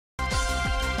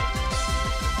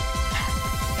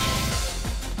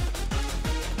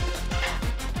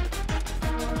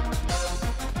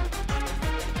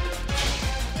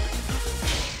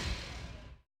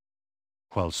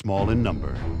While small in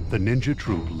number, the ninja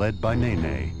troop led by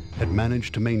Nene had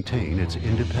managed to maintain its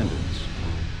independence.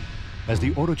 As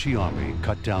the Orochi army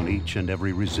cut down each and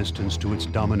every resistance to its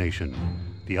domination,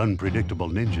 the unpredictable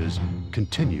ninjas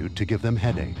continued to give them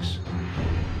headaches.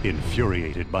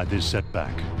 Infuriated by this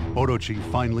setback, Orochi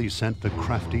finally sent the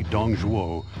crafty Dong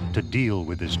Zhuo to deal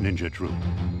with this ninja troop.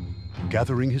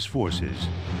 Gathering his forces,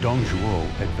 Dong Zhuo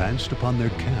advanced upon their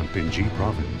camp in Ji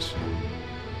Province.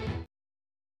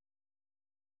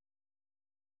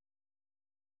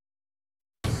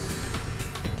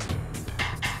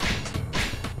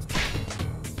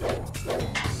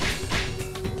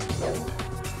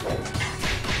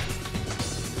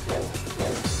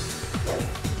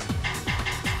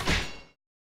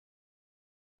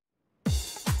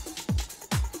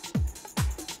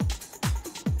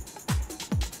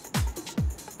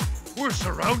 We're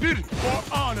surrounded? For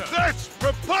honor! That's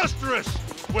preposterous!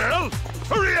 Well,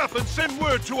 hurry up and send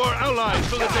word to our allies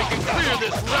so that they can clear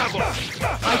this rabble!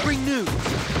 I bring news.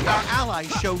 Our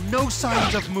allies show no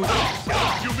signs of movement.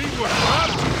 You mean we're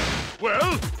trapped?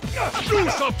 Well, do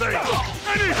something!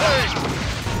 Anything!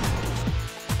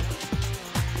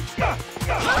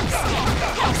 Perhaps I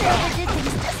overdid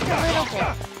things just a little bit.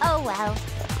 Oh well.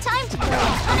 Time to go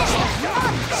and punish those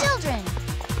naughty children!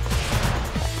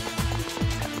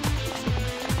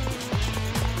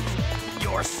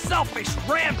 Your selfish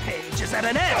rampage is at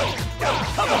an end!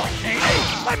 Come on, Nene!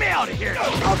 Let me out of here!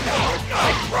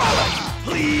 I promise!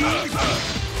 Please!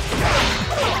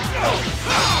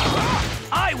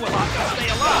 I will have to stay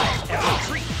alive and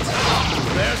retreat!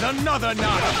 There's another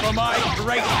notch for my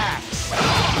great axe!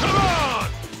 Come on!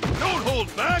 Don't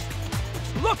hold back!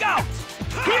 Look out!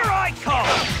 Here I come!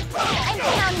 I'm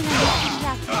counting on you,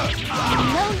 Yaku. You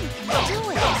know you can do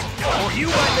it! For you,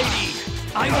 my lady,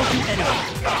 I will do anything.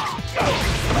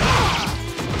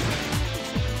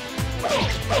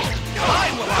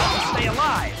 I will have to stay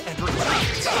alive and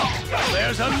retreat.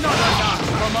 There's another notch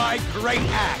for my great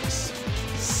axe.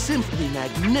 Simply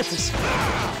magnificent.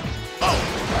 Oh,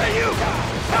 hey you!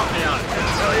 Help me out,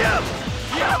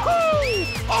 Yahoo!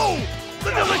 Oh,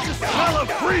 the delicious smell of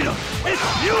freedom! It's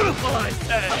beautiful, I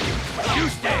say! You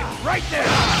stay right there!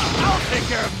 I'll take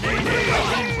care of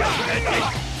Nene!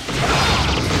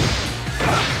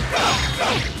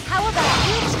 How about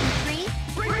you, Team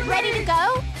 3? Ready to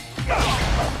go?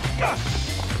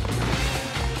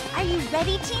 Are you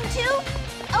ready, Team 2?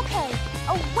 Okay,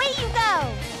 away you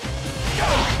go!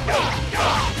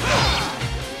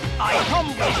 I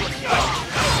humbly request you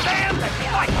to stand and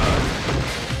fight!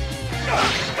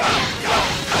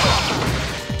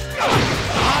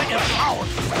 I am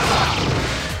powerful!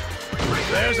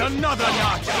 There's another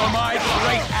notch for my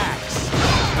great axe!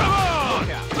 Come on!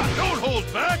 Don't hold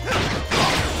back!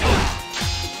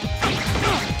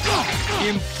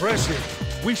 Impressive.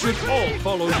 We should all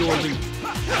follow your lead.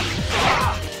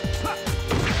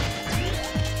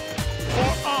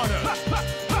 For honor!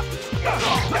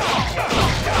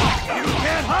 You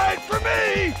can't hide from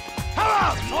me! Come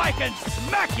out so I can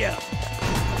smack you!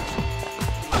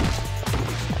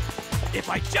 If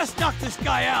I just knock this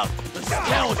guy out, the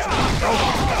spell should be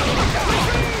broken.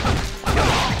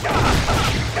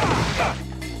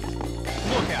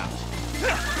 Look out!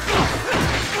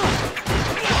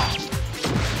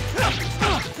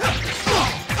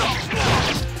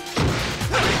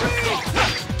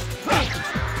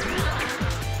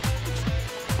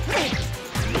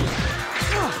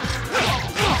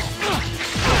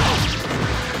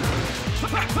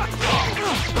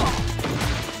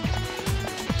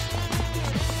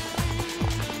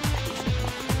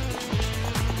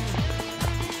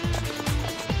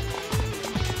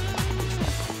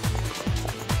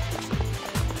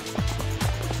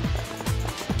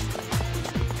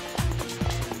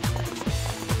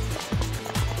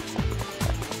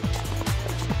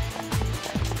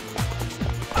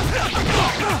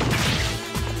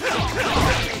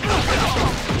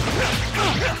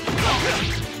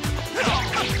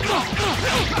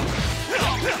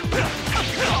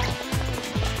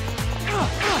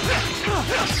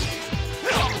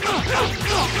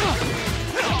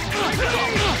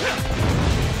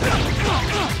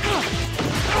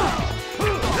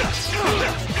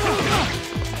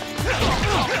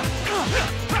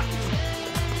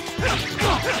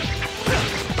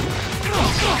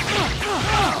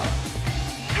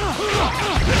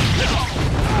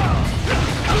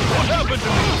 What happened to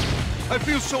me? I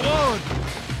feel so odd!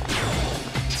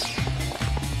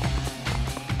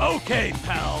 Okay,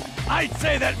 pal. I'd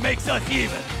say that makes us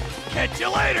even. Catch you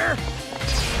later!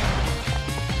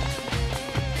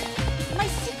 My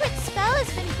secret spell has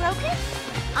been broken?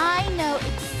 I know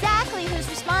exactly who's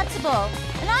responsible,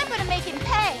 and I'm gonna make him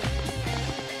pay.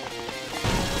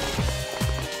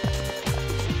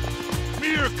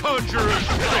 conjurer's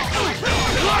tricks!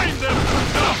 Blind them to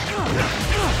dust!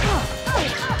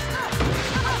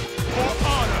 For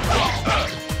honor!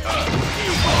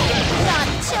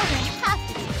 Naughty children have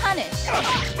to be punished.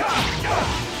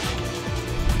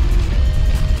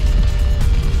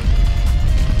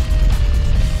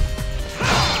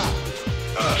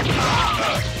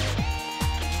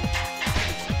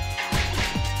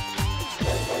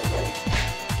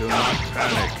 Do not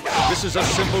panic. This is a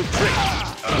simple trick.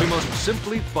 We must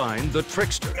simply find the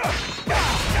trickster.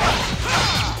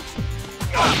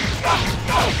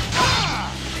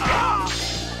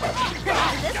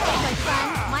 This looks like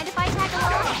fun. Mind if I tag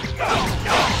along?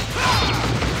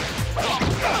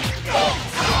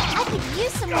 I could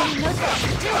use someone who knows what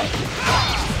she's doing.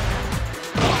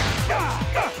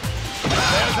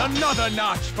 There's another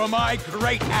notch for my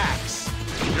great axe.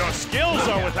 Your skills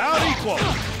are without equal!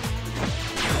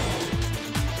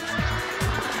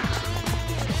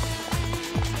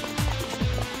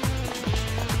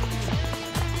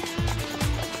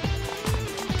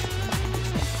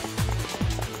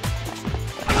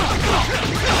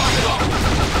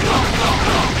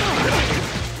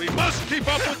 We must keep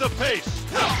up with the pace!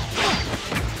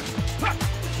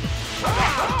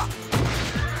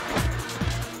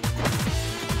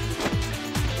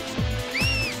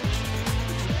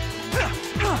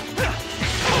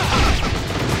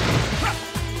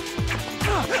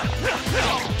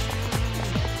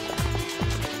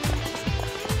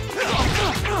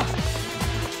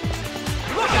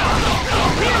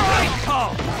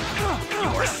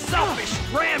 Your selfish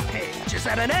rampage is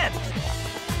at an end!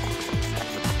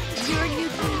 Your new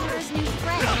keeper's new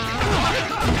friend,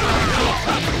 huh?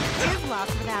 Is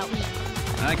lost without me.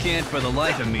 I can't for the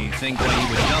life of me think why you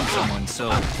would dump someone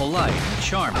so polite and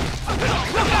charming.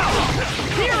 Look out!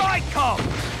 Here I come!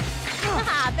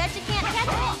 Haha, bet you can't catch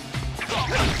me.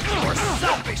 Your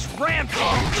selfish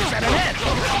rampage is at an end!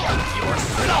 Your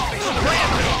selfish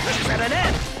rampage is at an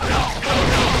end!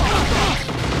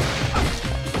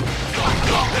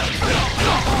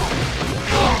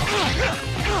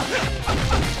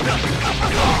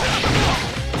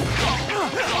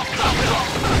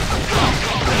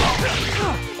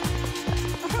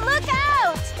 Look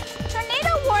out!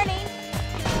 Tornado warning!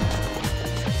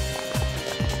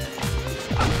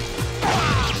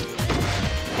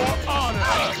 For honor!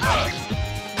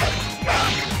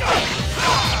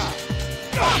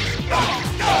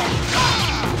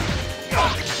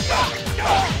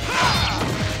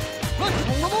 Let's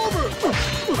pull him over!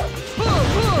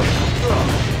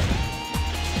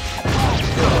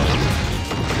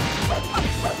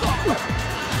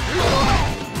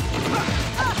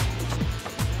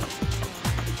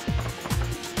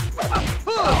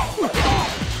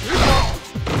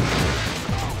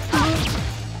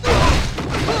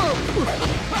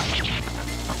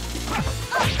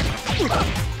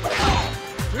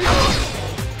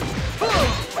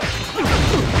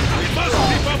 We must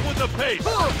keep up with the pace!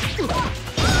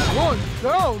 One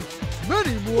down,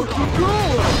 many more to go!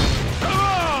 Come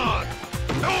on!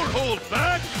 Don't hold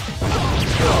back!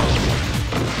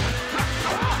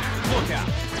 Look out.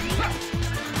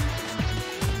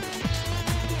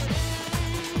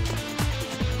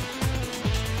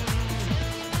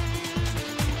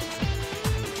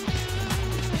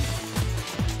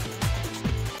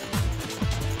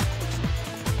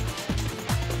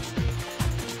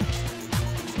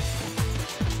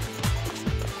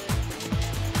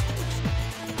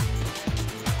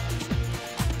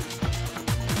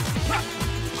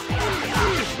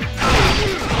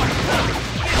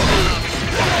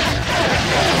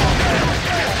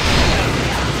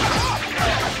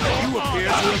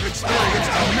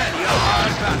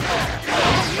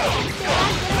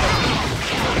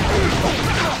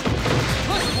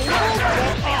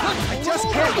 I just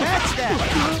can't match that!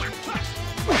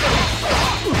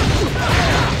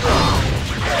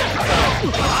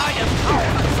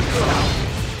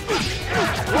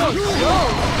 Oh no!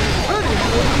 Many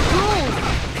more to go!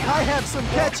 I have some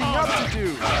catching up to do.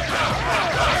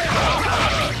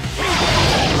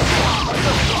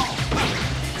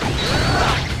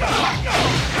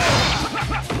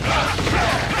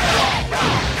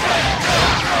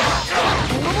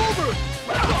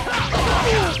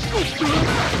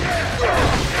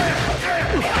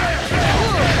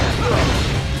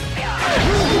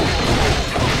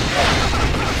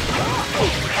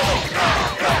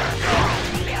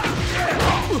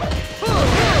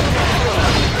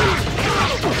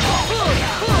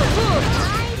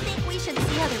 I think we should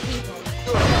see other people.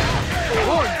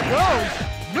 One down,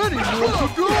 many more to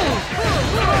go!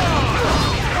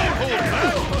 Don't hold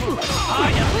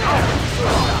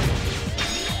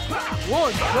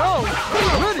One down!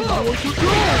 Many more to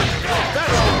go!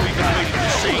 That's what we've been waiting to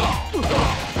see!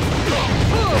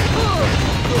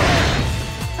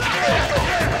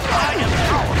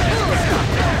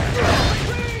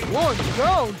 One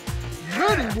down!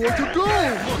 Many more to go!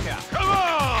 Look out. Come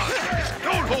on!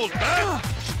 Don't hold back!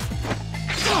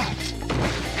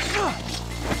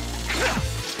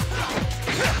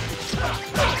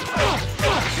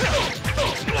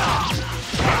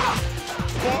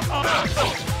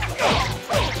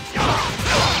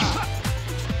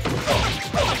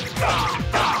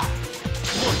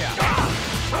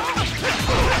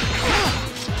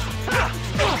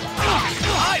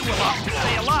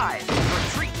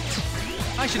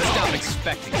 I should stop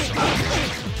expecting so much.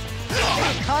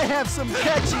 I have some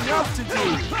catching up to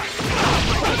do.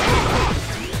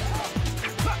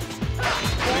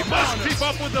 We must keep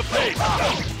up with the pace!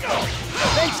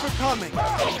 Thanks for coming.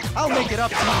 I'll make it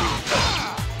up to you.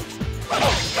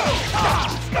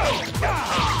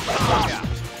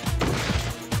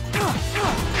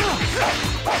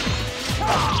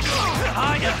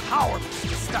 I am powerless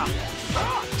to stop that.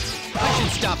 I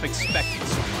should stop expecting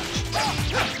so much.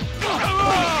 Come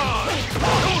on!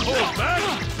 Don't hold back!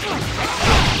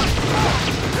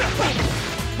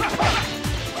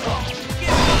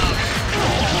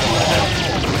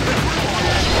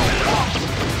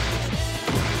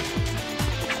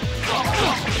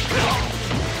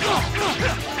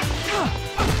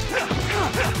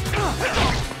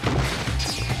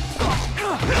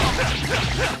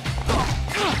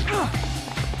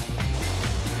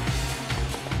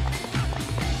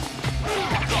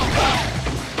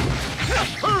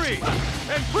 Hurry!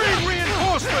 And bring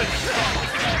reinforcements!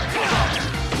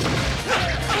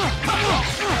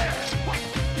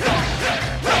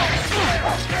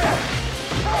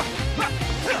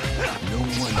 No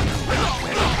one knows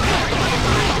where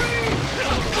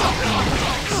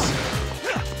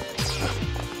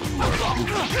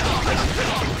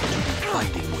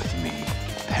fighting with me.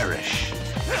 Perish.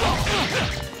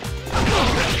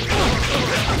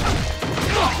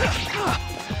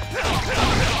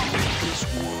 This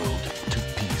world to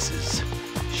pieces.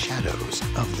 Shadows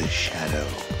of the shadow.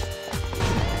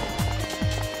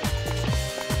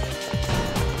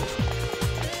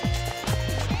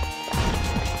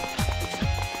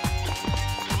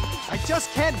 I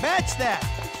just can't match that.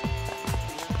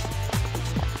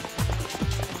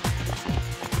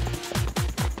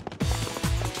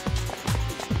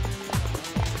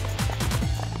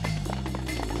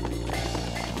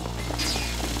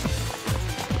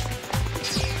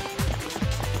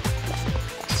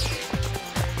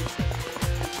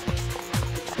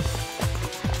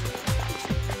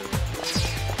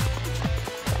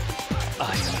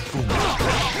 I am Goemon.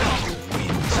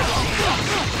 Winds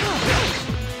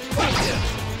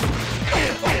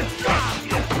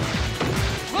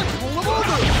Let's pull him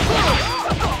over!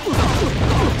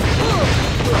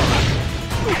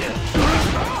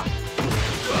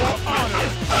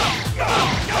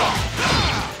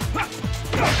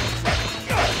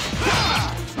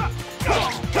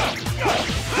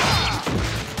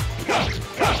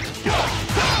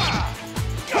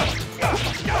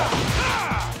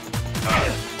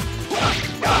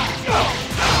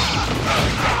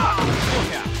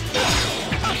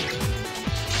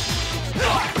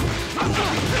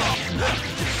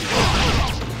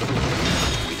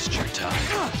 waste your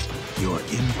time. Your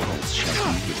impulse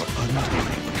shall be your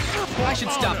undoing. I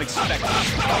should stop expecting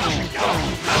so much.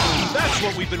 That's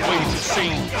what we've been waiting to see!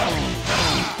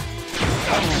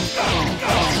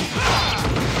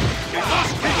 We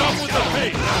must keep up with the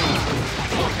pace!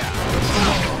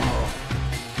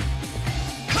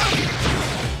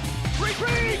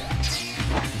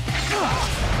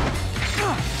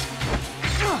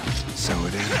 So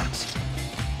it ends.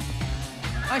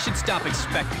 I should stop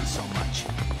expecting so much.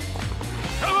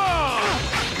 Come on!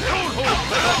 Don't hold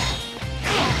back!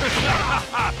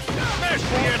 Smash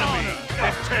the enemy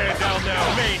and tear down their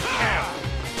main camp!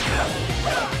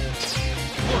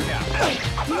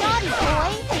 Naughty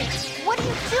boy! What are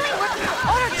you doing with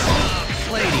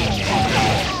Orochi? Lady Nene,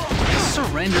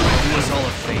 surrender and do us all a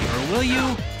favor, will you?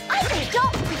 I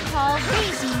don't recall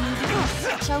raising me to be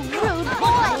such a rude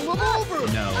boy!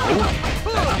 No,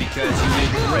 that's because you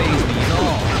didn't raise me at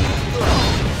all.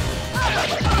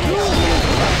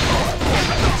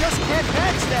 Just can't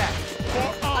match that.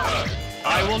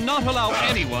 I will not allow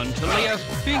anyone to lay a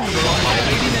finger on my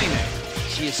Lady Nene.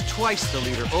 She is twice the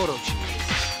leader Orochi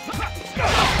is. Look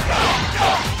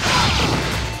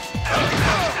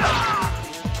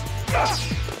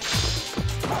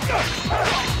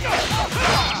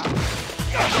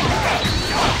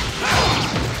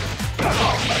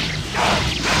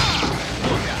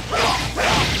out.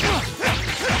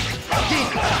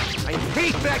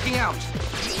 backing out.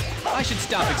 I should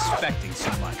stop expecting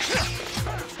so much.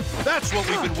 That's what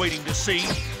we've been waiting to see.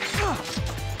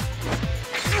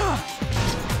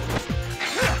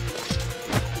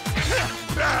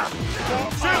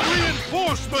 Send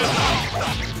reinforcements!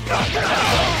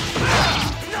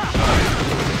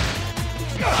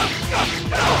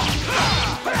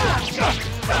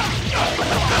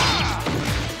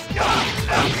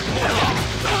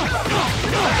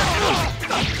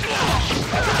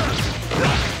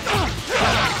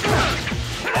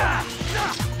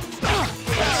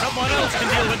 Someone else can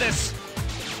deal with this.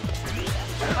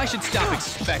 I should stop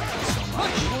expecting so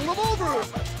much. Pull him over!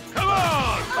 Come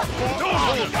on! Don't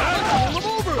hold back! Pull him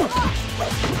over!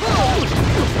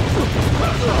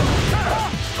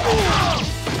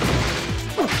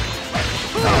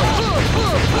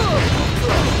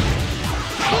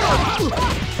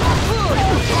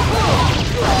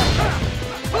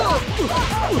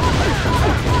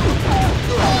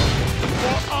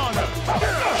 For honor!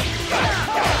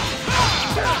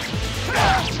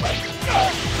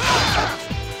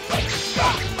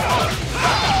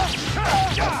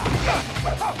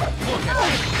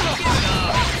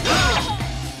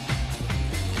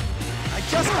 I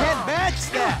just can't match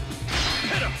that!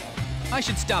 I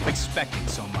should stop expecting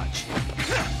so much.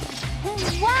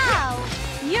 Wow!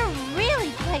 You're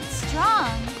really quite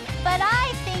strong. But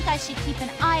I think I should keep an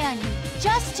eye on you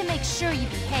just to make sure you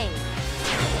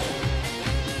behave.